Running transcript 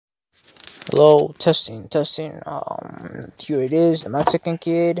Hello, testing. Here it is, the Mexican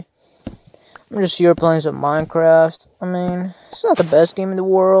kid. I'm just here playing some Minecraft. I mean, it's not the best game in the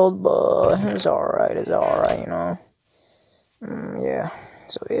world, but it's alright, yeah.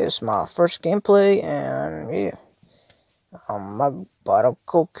 So, yeah, it's my first gameplay, and, yeah. I gotta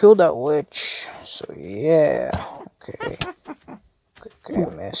go kill that witch. So, yeah. Okay, I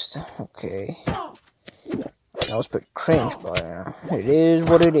missed. Okay. That was pretty cringe, but, it is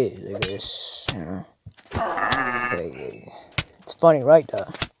what it is, I guess, Okay, it's funny, right, the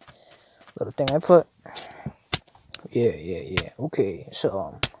little thing I put? Yeah. Okay, so,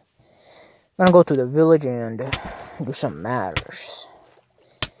 I'm gonna go to the village and do some matters.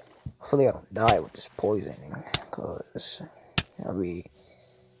 Hopefully I don't die with this poisoning, because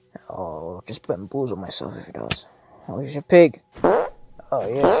I'll just bamboozle myself if it does. Oh, here's your pig. Oh,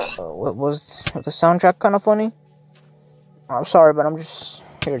 yeah. What was the soundtrack kind of funny? I'm sorry, but I'm just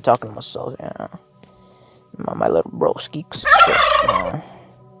here talking to myself, My little bro Skeeks is just,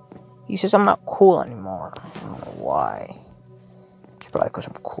 he says I'm not cool anymore. I don't know why. It's probably because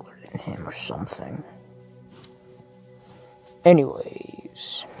I'm cooler than him or something.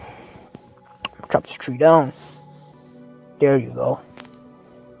 Anyways, chop this tree down. There you go.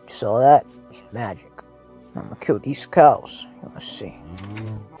 You saw that? It's magic. I'm gonna kill these cows. Let's see.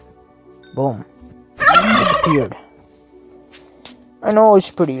 Boom. Disappeared. I know it's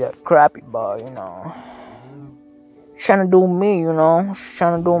pretty crappy, but trying to do me,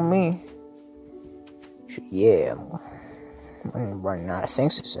 trying to do me. So, yeah, I'm running out of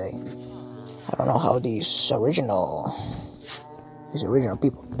things to say. I don't know how these original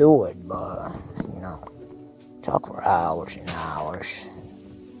people do it, but talk for hours and hours.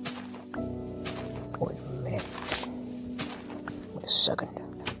 Wait a minute. Wait a second.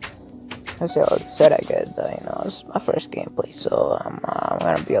 As I already said, I guess that it's my first gameplay, so I'm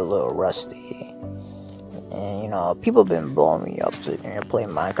gonna be a little rusty. And people been blowing me up to play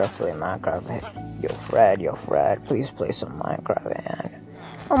Minecraft. Hey, yo Fred, please play some Minecraft. And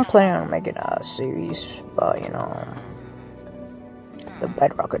I'm planning on making a series, but the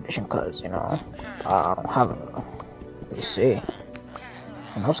Bedrock edition, cause I don't have a PC.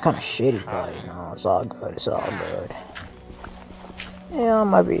 It's kind of shitty, but it's all good. Yeah, I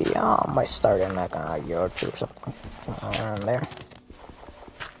might start in like a year or two or something around there.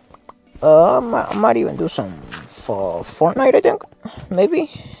 I might even do some for Fortnite, I think.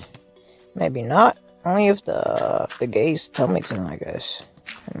 Maybe not. Only if the gays tell me to, I guess.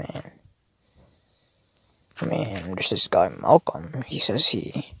 I mean, there's this guy Malcolm. He says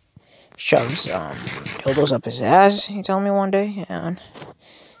he shoves dildos up his ass. He told me one day, and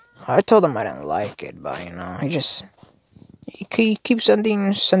I told him I didn't like it, but he keeps sending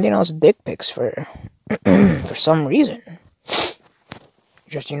us dick pics for for some reason.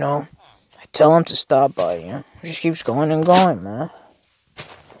 Just I tell him to stop, but it just keeps going and going, man.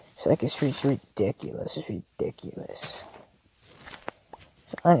 It's like it's just ridiculous. It's ridiculous.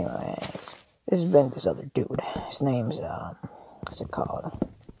 So anyways, there's been this other dude. His name's what's it called?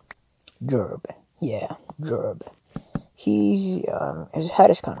 Jerb. Yeah, Jerb. His head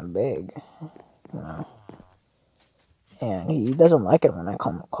is kind of big, and he doesn't like it when I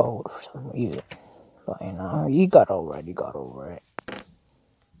call him cold for some reason. But he got over it.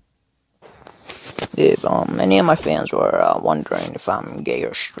 If any of my fans were wondering if I'm gay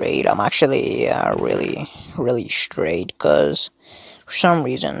or straight, I'm actually really straight, because for some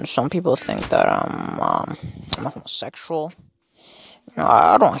reason some people think that I'm a homosexual.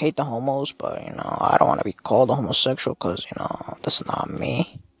 I don't hate the homos, but I don't want to be called a homosexual, because that's not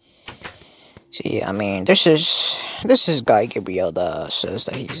me. See, I mean, this is guy Gabriel that says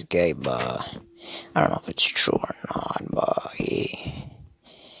that he's gay, but I don't know if it's true or not, but he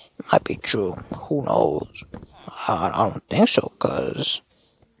might be true. Who knows? I don't think so, cause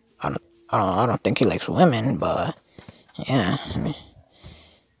I don't think he likes women. But yeah, I mean,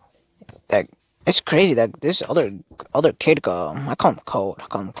 it's crazy that this other kid, I call him Cold.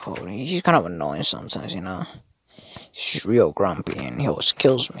 He's kind of annoying sometimes, He's real grumpy, and he always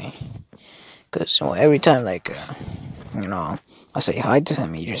kills me. Cause every time I say hi to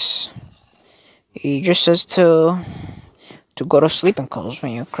him, he just says to go to sleep and calls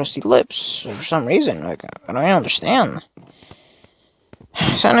me crusty lips for some reason. I don't understand.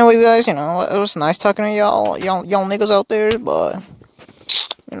 So anyway, guys, it was nice talking to y'all niggas out there, but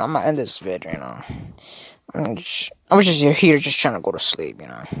I'm gonna end this vid. I was just here just trying to go to sleep.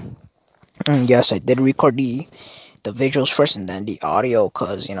 And yes, I did record the visuals first and then the audio,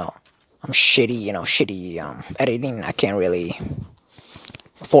 cause I'm shitty editing. I can't really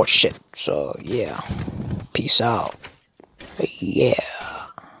afford shit. So yeah, peace out. Yeah.